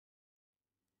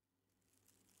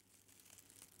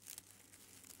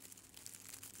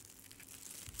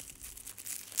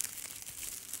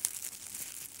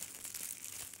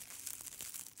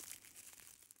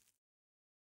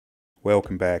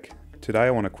Welcome back. Today I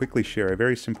want to quickly share a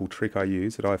very simple trick I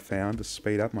use that I've found to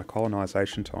speed up my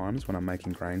colonisation times when I'm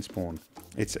making grain spawn.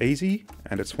 It's easy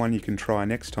and it's one you can try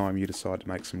next time you decide to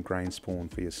make some grain spawn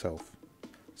for yourself.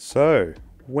 So,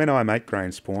 when I make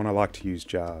grain spawn I like to use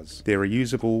jars. They're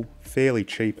reusable, fairly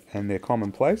cheap and they're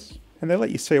commonplace. And they let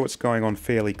you see what's going on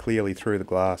fairly clearly through the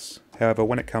glass. However,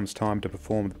 when it comes time to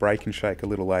perform the break and shake a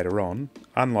little later on,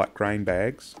 unlike grain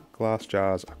bags, glass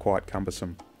jars are quite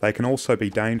cumbersome. They can also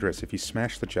be dangerous if you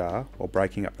smash the jar while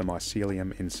breaking up the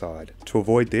mycelium inside. To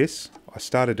avoid this, I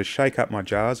started to shake up my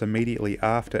jars immediately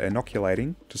after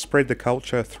inoculating to spread the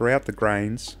culture throughout the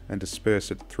grains and disperse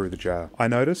it through the jar. I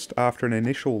noticed after an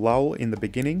initial lull in the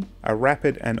beginning, a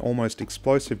rapid and almost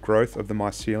explosive growth of the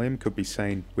mycelium could be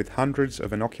seen, with hundreds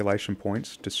of inoculation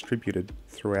points distributed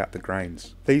throughout the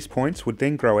grains. These points would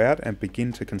then grow out and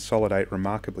begin to consolidate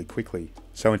remarkably quickly.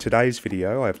 So in today's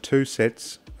video I have two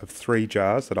sets of 3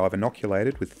 jars that I've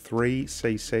inoculated with 3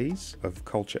 cc's of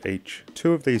culture each.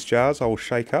 2 of these jars I will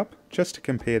shake up just to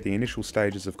compare the initial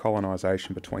stages of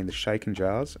colonisation between the shaken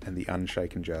jars and the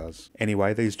unshaken jars.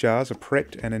 Anyway, these jars are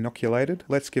prepped and inoculated.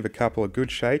 Let's give a couple a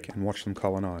good shake and watch them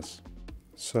colonise.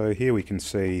 So here we can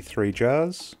see 3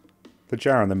 jars. The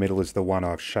jar in the middle is the one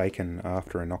I've shaken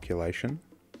after inoculation.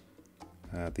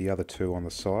 The other 2 on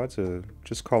the sides are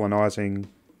just colonising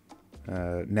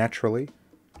naturally,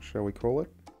 shall we call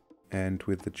it. And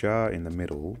with the jar in the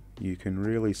middle, you can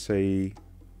really see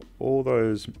all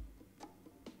those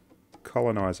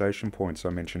colonisation points I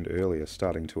mentioned earlier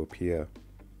starting to appear.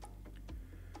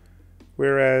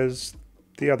 Whereas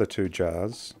the other 2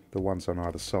 jars, the ones on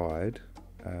either side,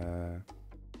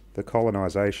 the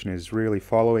colonisation is really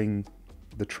following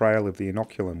the trail of the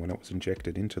inoculum when it was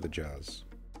injected into the jars.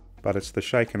 But it's the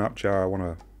shaken up jar I want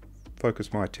to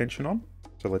focus my attention on.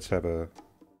 So let's have a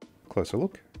closer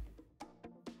look.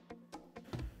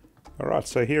 Alright,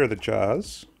 so here are the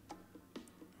jars.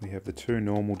 We have the 2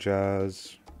 normal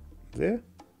jars there.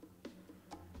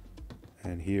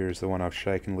 And here is the one I've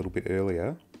shaken a little bit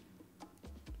earlier.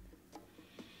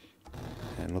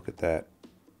 And look at that.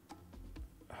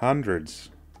 Hundreds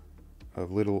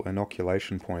of little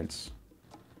inoculation points.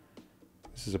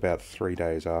 This is about 3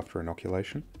 days after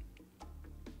inoculation.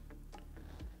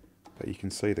 But you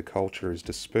can see the culture is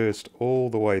dispersed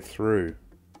all the way through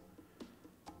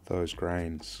those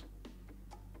grains.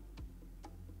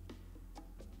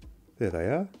 There they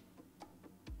are.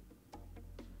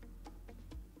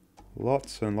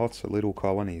 Lots and lots of little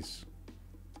colonies.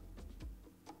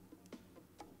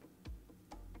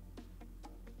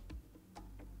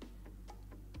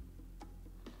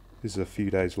 This is a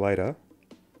few days later,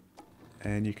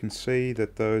 and you can see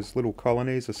that those little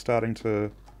colonies are starting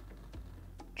to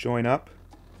join up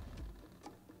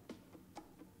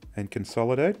and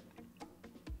consolidate.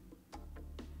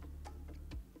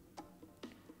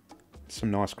 Some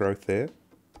nice growth there.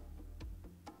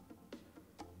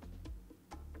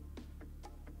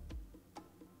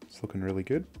 It's looking really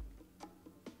good.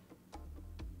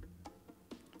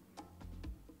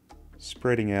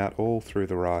 Spreading out all through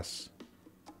the rice.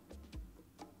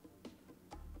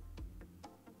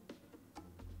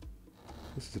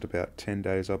 This is at about 10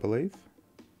 days, I believe.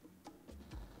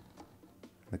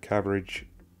 The coverage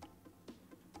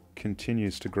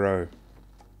continues to grow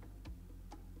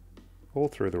all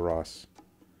through the rice.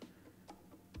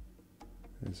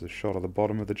 There's a shot of the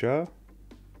bottom of the jar.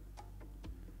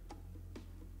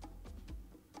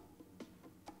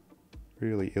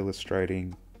 Really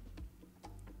illustrating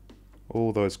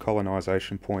all those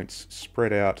colonisation points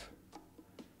spread out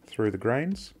through the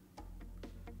grains.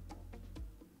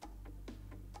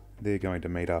 They're going to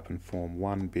meet up and form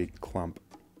one big clump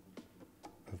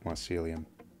of mycelium.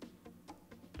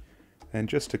 And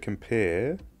just to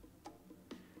compare,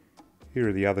 here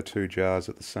are the other 2 jars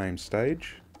at the same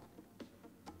stage.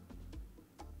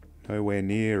 Nowhere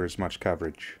near as much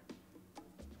coverage.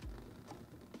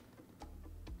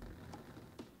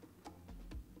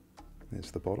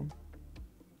 There's the bottom.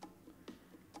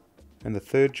 And the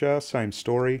 3rd jar, same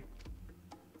story.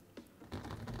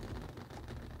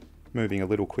 Moving a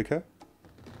little quicker.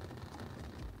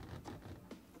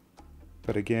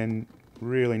 But again,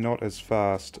 really not as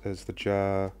fast as the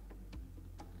jar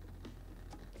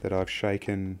that I've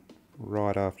shaken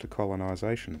right after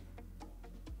colonisation.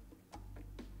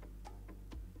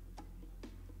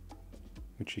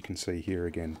 Which you can see here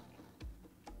again.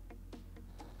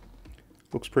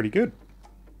 Looks pretty good.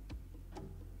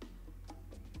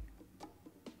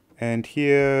 And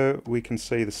here we can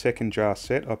see the 2nd jar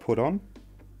set I put on.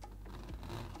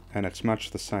 And it's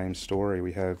much the same story.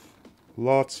 We have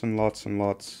lots and lots and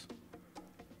lots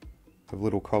of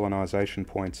little colonisation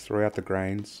points throughout the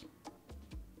grains.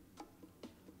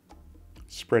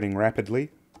 spreading rapidly,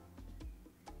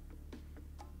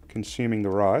 consuming the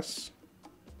rice,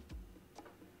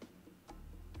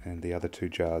 and the other 2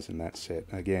 jars in that set,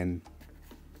 again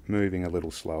moving a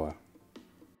little slower.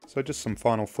 So just some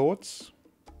final thoughts.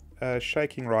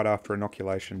 Shaking right after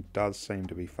inoculation does seem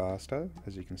to be faster,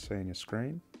 as you can see on your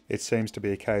screen. It seems to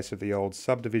be a case of the old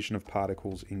subdivision of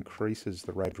particles increases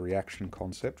the rate of reaction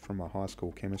concept from my high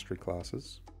school chemistry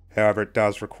classes. However, it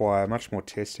does require much more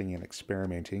testing and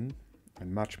experimenting,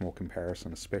 and much more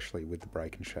comparison, especially with the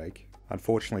break and shake.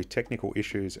 Unfortunately, technical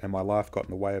issues and my life got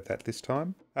in the way of that this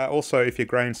time. Also, if your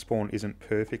grain spawn isn't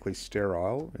perfectly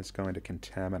sterile, it's going to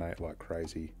contaminate like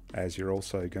crazy, as you're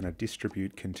also going to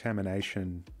distribute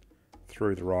contamination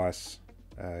through the rice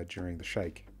during the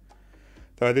shake.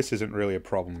 Though this isn't really a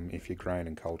problem if your grain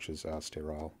and cultures are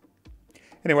sterile.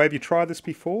 Anyway, have you tried this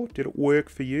before? Did it work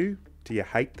for you? Do you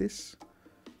hate this?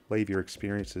 Leave your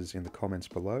experiences in the comments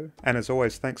below. And as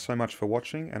always, thanks so much for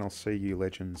watching, and I'll see you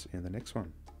legends in the next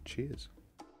one. Cheers.